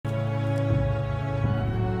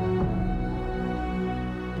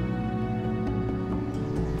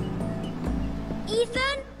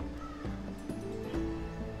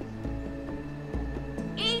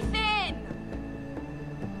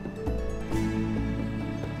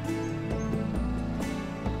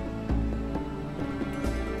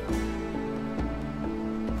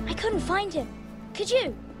couldn't find him. Could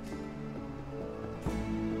you?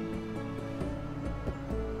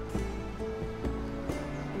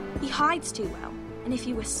 He hides too well, and if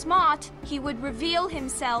he were smart, he would reveal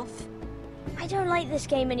himself. I don't like this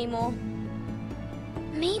game anymore.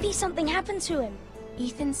 Maybe something happened to him.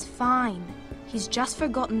 Ethan's fine. He's just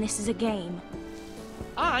forgotten this is a game.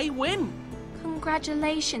 I win!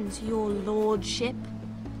 Congratulations, your lordship.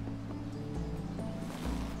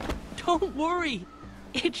 Don't worry.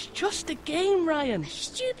 It's just a game, Ryan. A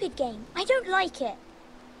stupid game. I don't like it.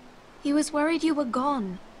 He was worried you were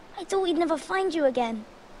gone. I thought we'd never find you again.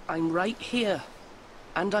 I'm right here.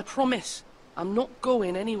 And I promise, I'm not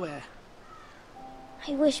going anywhere.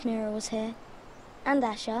 I wish Mira was here. And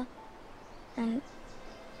Asher. And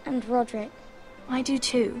Roderick. I do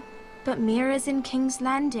too. But Mira's in King's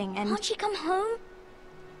Landing and... Can't she come home?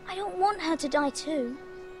 I don't want her to die too.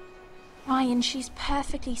 Ryan, she's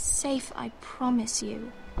perfectly safe, I promise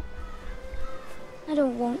you. I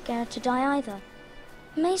don't want Garrett to die either.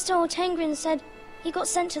 Maester Ortengrin said he got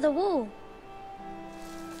sent to the wall.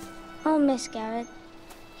 I'll miss Garrett.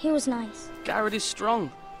 He was nice. Garrett is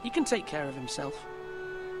strong. He can take care of himself.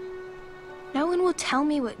 No one will tell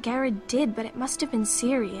me what Garrett did, but it must have been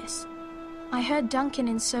serious. I heard Duncan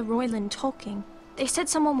and Sir Royland talking. They said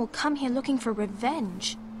someone will come here looking for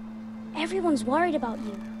revenge. Everyone's worried about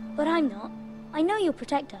you, but I'm not. I know you'll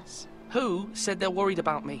protect us. Who said they're worried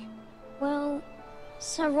about me? Well,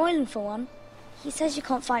 Sir Royland for one. He says you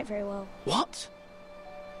can't fight very well. What?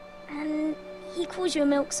 And he calls you a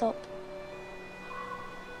milksop.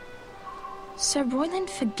 Sir Royland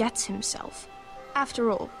forgets himself.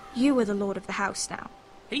 After all, you are the lord of the house now.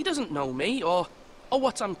 He doesn't know me, or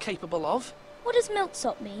what I'm capable of. What does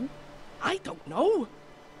milksop mean? I don't know,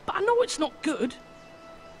 but I know it's not good.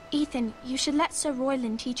 Ethan, you should let Sir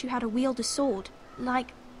Royland teach you how to wield a sword,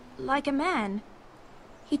 like a man.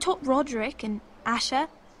 He taught Roderick and Asher,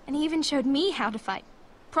 and he even showed me how to fight.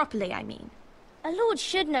 Properly, I mean. A lord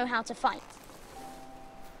should know how to fight.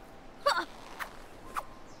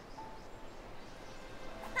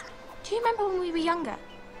 Do you remember when we were younger?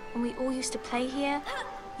 When we all used to play here?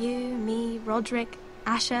 You, me, Roderick,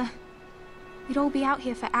 Asher. We'd all be out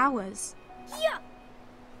here for hours. Yeah.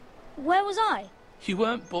 Where was I? You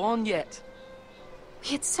weren't born yet. We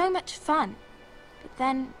had so much fun. But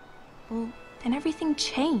then, well, then everything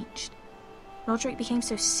changed. Roderick became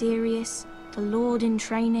so serious, the Lord in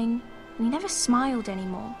training, and he never smiled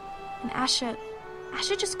anymore. And Asher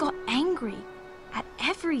just got angry at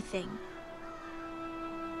everything.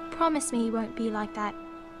 Promise me you won't be like that.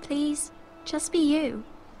 Please, just be you.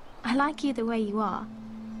 I like you the way you are.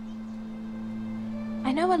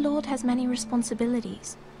 I know a lord has many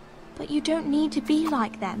responsibilities, but you don't need to be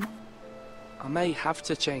like them. I may have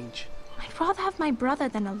to change. I'd rather have my brother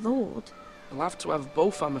than a lord. I'll have to have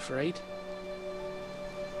both, I'm afraid.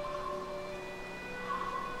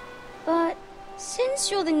 But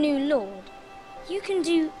since you're the new lord, you can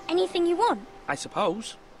do anything you want. I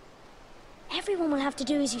suppose. Everyone will have to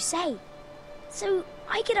do as you say. So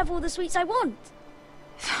I could have all the sweets I want.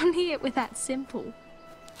 If only it were that simple.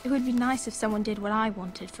 It would be nice if someone did what I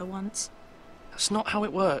wanted for once. That's not how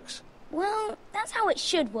it works. Well, that's how it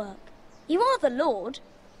should work. You are the lord.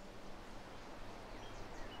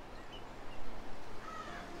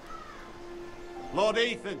 Lord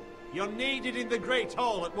Ethan, you're needed in the Great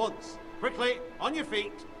Hall at once. Quickly, on your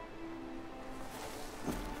feet.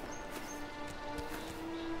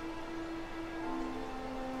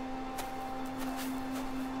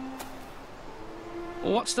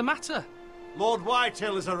 What's the matter? Lord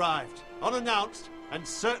Whitehill has arrived, unannounced and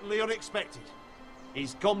certainly unexpected.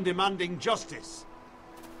 He's come demanding justice.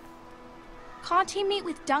 Can't he meet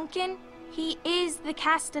with Duncan? He is the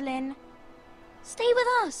Castellan. Stay with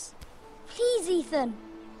us. Please, Ethan.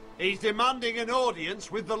 He's demanding an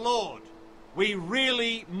audience with the Lord. We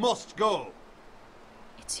really must go.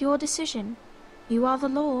 It's your decision. You are the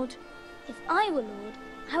Lord. If I were lord,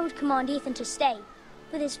 I would command Ethan to stay,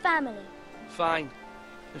 with his family. Fine.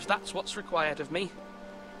 If that's what's required of me.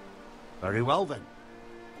 Very well then.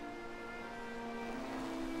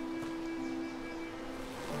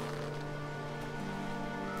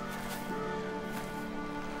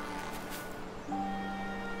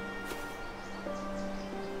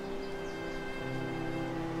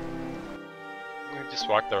 We just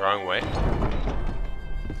walked the wrong way.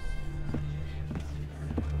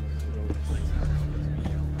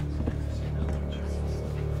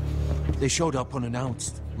 They showed up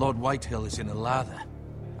unannounced. Lord Whitehill is in a lather.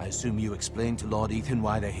 I assume you explained to Lord Ethan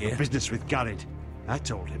why they're here? Business with Garrett. I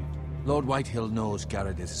told him. Lord Whitehill knows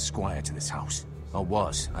Garrett is a squire to this house. Or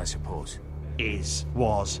was, I suppose.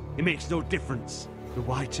 Was. It makes no difference. The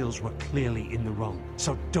Whitehills were clearly in the wrong,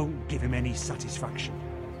 so don't give him any satisfaction.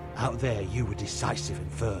 Out there, you were decisive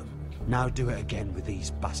and firm. Now do it again with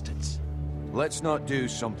these bastards. Let's not do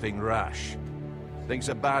something rash. Things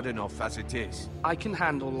are bad enough as it is. I can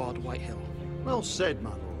handle Lord Whitehill. Well said,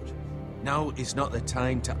 my lord. Now is not the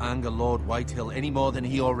time to anger Lord Whitehill any more than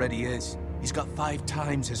he already is. He's got 5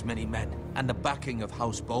 times as many men, and the backing of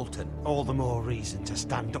House Bolton. All the more reason to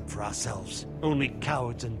stand up for ourselves. Only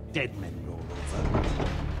cowards and dead men roll over.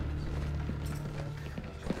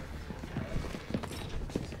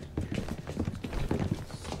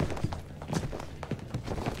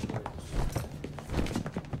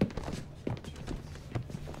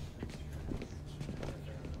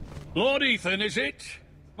 Lord Ethan, is it?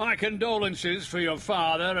 My condolences for your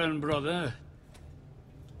father and brother.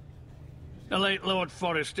 The late Lord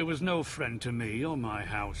Forrester was no friend to me or my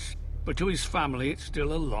house, but to his family it's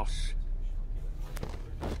still a loss.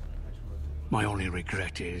 My only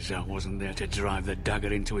regret is I wasn't there to drive the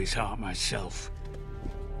dagger into his heart myself.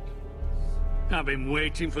 I've been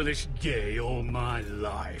waiting for this day all my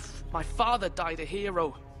life. My father died a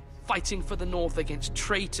hero, fighting for the North against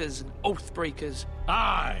traitors and oathbreakers.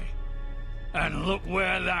 Aye, and look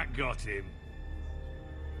where that got him.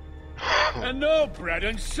 And no bread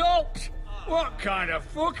and salt! What kind of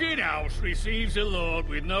fucking house receives a lord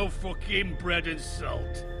with no fucking bread and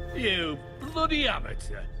salt? You bloody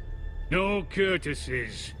amateur. No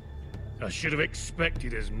courtesies. I should have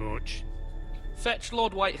expected as much. Fetch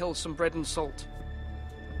Lord Whitehill some bread and salt.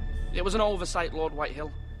 It was an oversight, Lord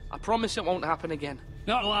Whitehill. I promise it won't happen again.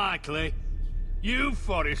 Not likely. You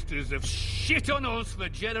Forresters have shit on us for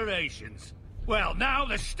generations. Well, now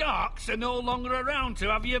the Starks are no longer around to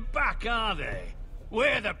have your back, are they?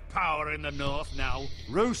 We're the power in the North now.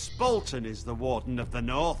 Roose Bolton is the Warden of the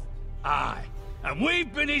North. Aye. And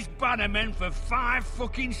we've been his bannermen for 5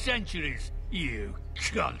 fucking centuries. You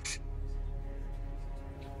cunt.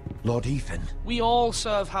 Lord Ethan. We all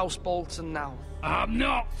serve House Bolton now. I'm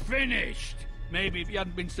not finished. Maybe if you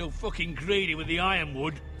hadn't been so fucking greedy with the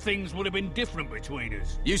ironwood, things would have been different between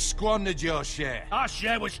us. You squandered your share. Our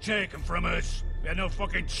share was taken from us. We had no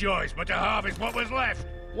fucking choice but to harvest what was left.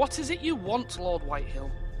 What is it you want, Lord Whitehill?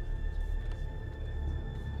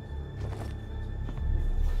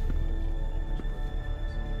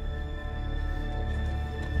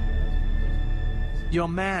 Your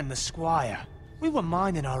man, the squire. We were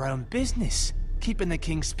minding our own business, keeping the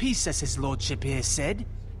king's peace, as his lordship here said,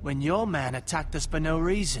 when your man attacked us for no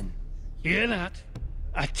reason. Hear that?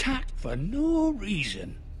 Attacked for no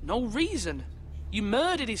reason. No reason? You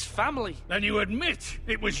murdered his family. Then you admit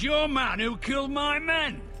it was your man who killed my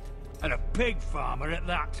men. And a pig farmer at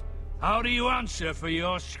that. How do you answer for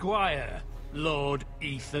your squire, Lord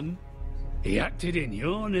Ethan? He acted in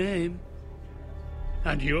your name.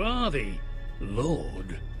 And you are the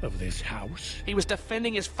lord of this house. He was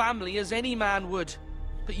defending his family as any man would.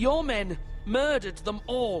 But your men murdered them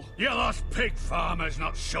all. You lost pig farmers,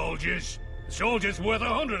 not soldiers. The soldiers worth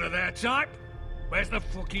 100 of their type. Where's the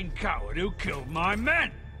fucking coward who killed my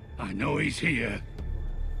men? I know he's here.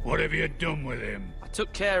 What have you done with him? I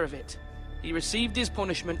took care of it. He received his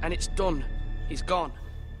punishment and it's done. He's gone.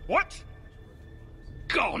 What?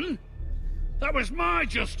 Gone? That was my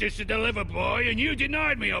justice to deliver, boy, and you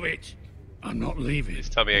denied me of it. I'm not leaving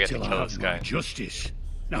tell me I get to until kill I this have guy. my justice.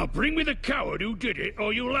 Now bring me the coward who did it,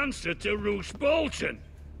 or you'll answer to Roose Bolton.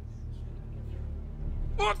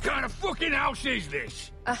 What kind of fucking house is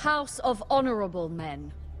this? A house of honorable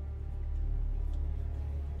men.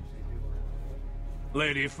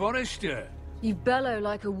 Lady Forrester. You bellow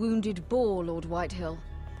like a wounded boar, Lord Whitehill.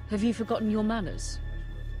 Have you forgotten your manners?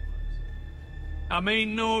 I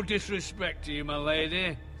mean no disrespect to you, my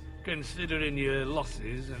lady, considering your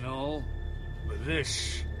losses and all. But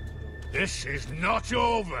this is not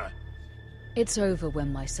over. It's over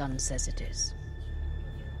when my son says it is.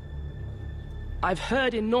 I've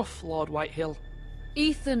heard enough, Lord Whitehill.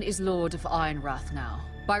 Ethan is Lord of Ironrath now.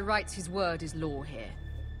 By rights, his word is law here.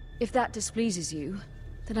 If that displeases you,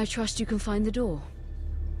 then I trust you can find the door.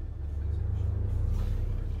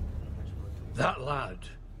 That lad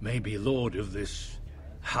may be lord of this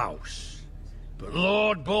house, but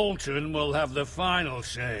Lord Bolton will have the final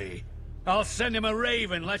say. I'll send him a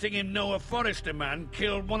raven letting him know a Forrester man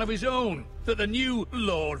killed one of his own, that the new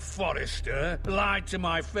Lord Forrester lied to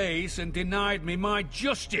my face and denied me my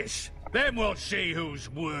justice. Then we'll see whose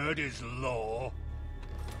word is law.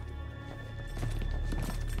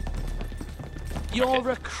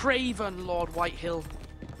 You're a craven, Lord Whitehill.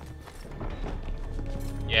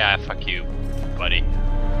 Yeah, fuck you, buddy.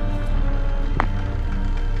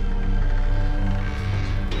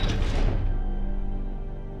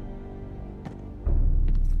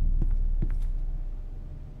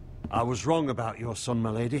 I was wrong about your son, my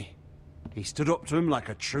lady. He stood up to him like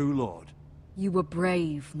a true lord. You were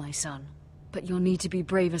brave, my son. But you'll need to be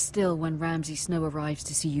braver still when Ramsay Snow arrives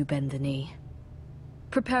to see you bend the knee.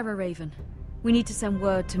 Prepare a raven. We need to send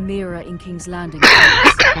word to Mira in King's Landing.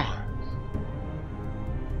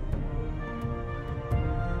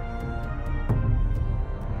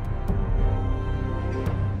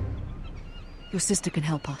 Your sister can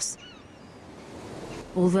help us.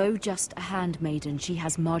 Although just a handmaiden, she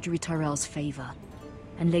has Marjorie Tyrell's favor.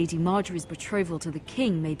 And Lady Marjorie's betrothal to the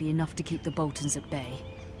king may be enough to keep the Boltons at bay.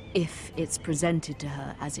 If it's presented to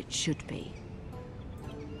her as it should be.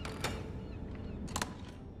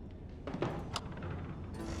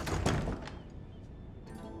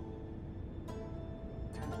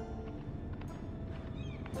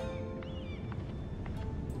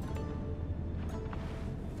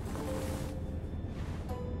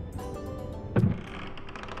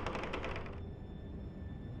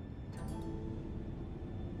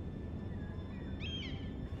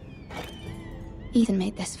 Ethan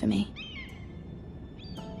made this for me.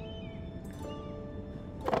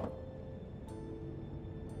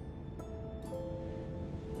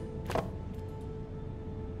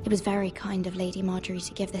 It was very kind of Lady Marjorie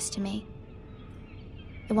to give this to me.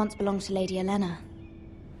 It once belonged to Lady Elena.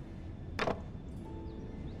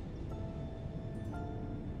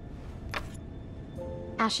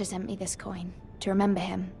 Asher sent me this coin to remember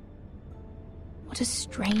him. What a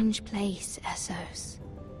strange place, Essos.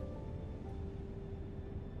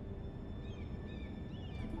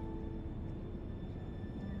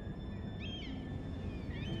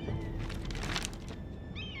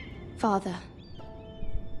 Father,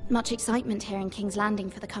 much excitement here in King's Landing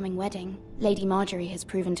for the coming wedding. Lady Marjorie has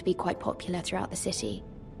proven to be quite popular throughout the city.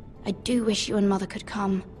 I do wish you and Mother could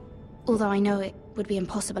come, although I know it would be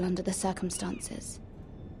impossible under the circumstances.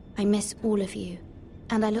 I miss all of you,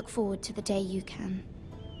 and I look forward to the day you can.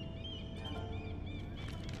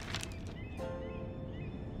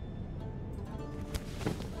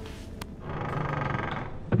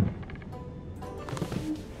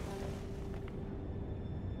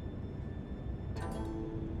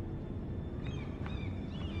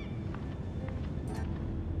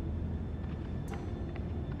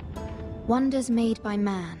 Wonders Made by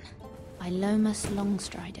Man, by Lomas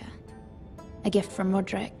Longstrider. A gift from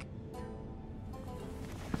Roderick.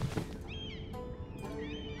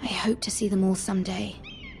 I hope to see them all someday.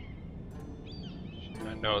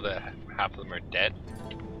 I know that half of them are dead.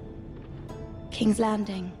 King's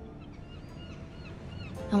Landing.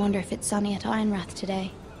 I wonder if it's sunny at Ironrath today.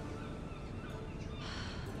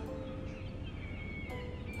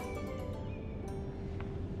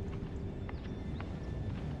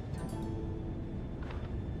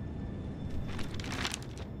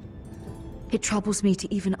 It troubles me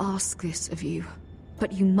to even ask this of you,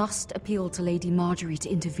 but you must appeal to Lady Marjorie to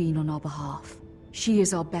intervene on our behalf. She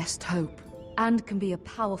is our best hope, and can be a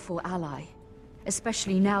powerful ally,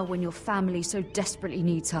 especially now when your family so desperately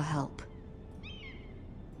needs her help.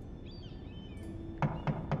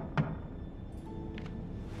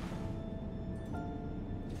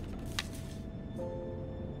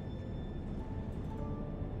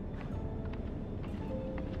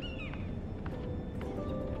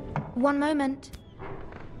 One moment.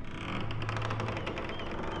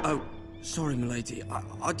 Oh, sorry, milady.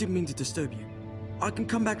 I didn't mean to disturb you. I can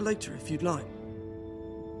come back later if you'd like.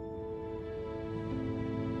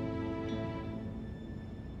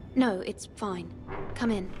 No, it's fine. Come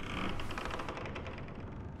in.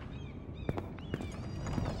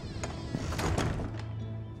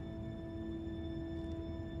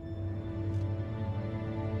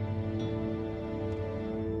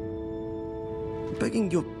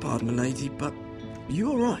 Begging your pardon, milady, but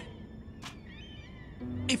you alright?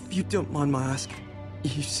 If you don't mind my asking,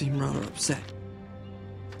 you seem rather upset.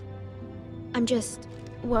 I'm just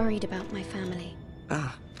worried about my family.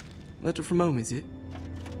 Ah, letter from home, is it?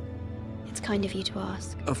 It's kind of you to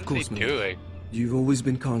ask. Of course, What's he doing? You've always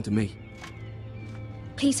been kind to me.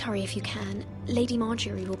 Please hurry if you can. Lady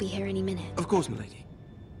Marjorie will be here any minute. Of course, milady.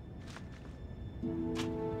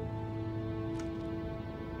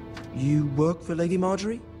 You work for Lady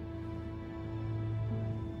Marjorie?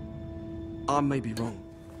 I may be wrong,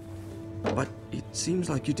 but it seems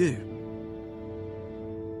like you do.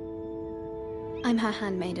 I'm her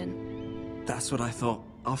handmaiden. That's what I thought.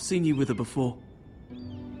 I've seen you with her before.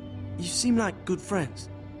 You seem like good friends.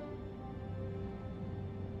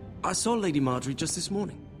 I saw Lady Marjorie just this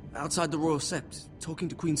morning, outside the Royal Sept, talking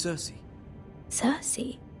to Queen Cersei.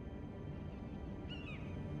 Cersei?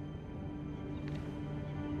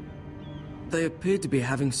 They appeared to be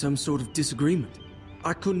having some sort of disagreement.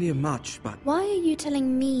 I couldn't hear much, but Why are you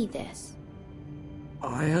telling me this?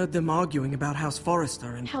 I heard them arguing about House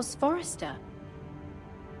Forrester and... House Forrester?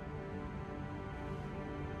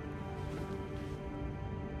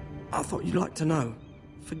 I thought you'd like to know.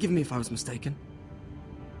 Forgive me if I was mistaken.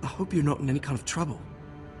 I hope you're not in any kind of trouble.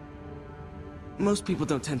 Most people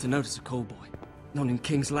don't tend to notice a call boy. Not in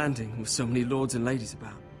King's Landing, with so many lords and ladies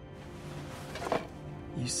about.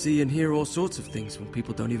 You see and hear all sorts of things when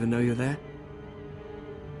people don't even know you're there.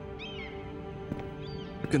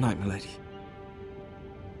 Good night, milady.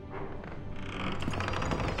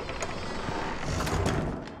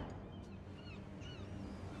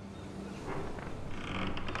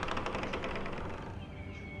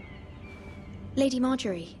 Lady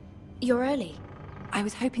Marjorie, you're early. I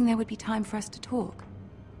was hoping there would be time for us to talk.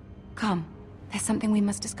 Come, there's something we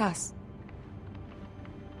must discuss.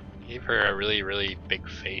 Gave her a really, really big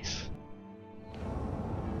face.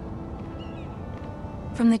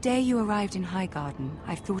 From the day you arrived in Highgarden,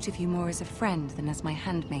 I've thought of you more as a friend than as my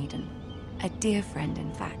handmaiden. A dear friend,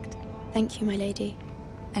 in fact. Thank you, my lady.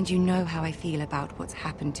 And you know how I feel about what's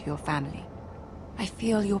happened to your family. I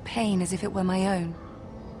feel your pain as if it were my own.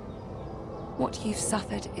 What you've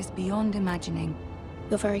suffered is beyond imagining.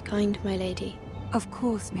 You're very kind, my lady. Of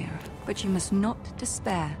course, Mira, but you must not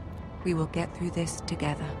despair. We will get through this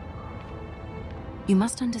together. You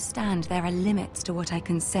must understand there are limits to what I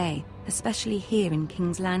can say, especially here in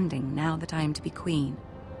King's Landing, now that I am to be queen.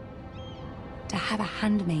 To have a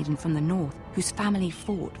handmaiden from the north whose family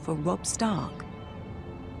fought for Robb Stark.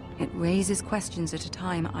 It raises questions at a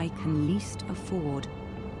time I can least afford.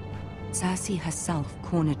 Cersei herself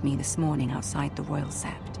cornered me this morning outside the Royal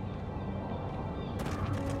Sept.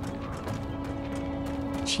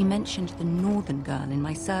 She mentioned the northern girl in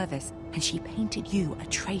my service, and she painted you a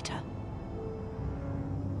traitor.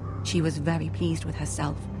 She was very pleased with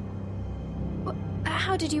herself.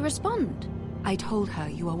 How did you respond? I told her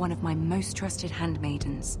you are one of my most trusted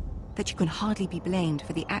handmaidens, that you can hardly be blamed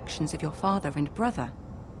for the actions of your father and brother.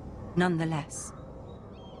 Nonetheless,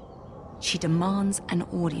 she demands an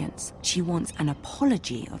audience. She wants an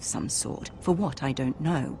apology of some sort, for what I don't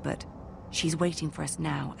know, but she's waiting for us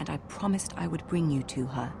now, and I promised I would bring you to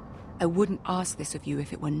her. I wouldn't ask this of you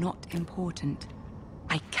if it were not important.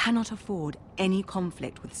 I cannot afford any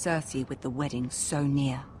conflict with Cersei with the wedding so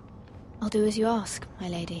near. I'll do as you ask, my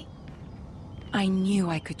lady. I knew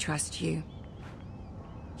I could trust you.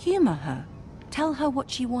 Humor her. Tell her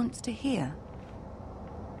what she wants to hear.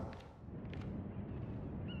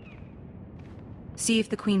 See if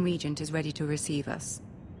the Queen Regent is ready to receive us.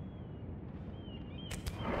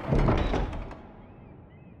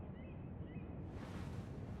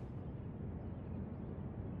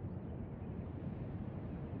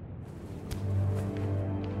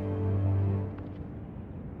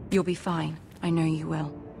 You'll be fine. I know you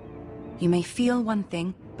will. You may feel one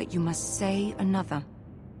thing, but you must say another.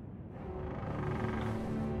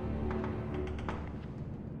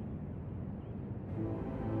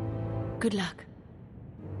 Good luck.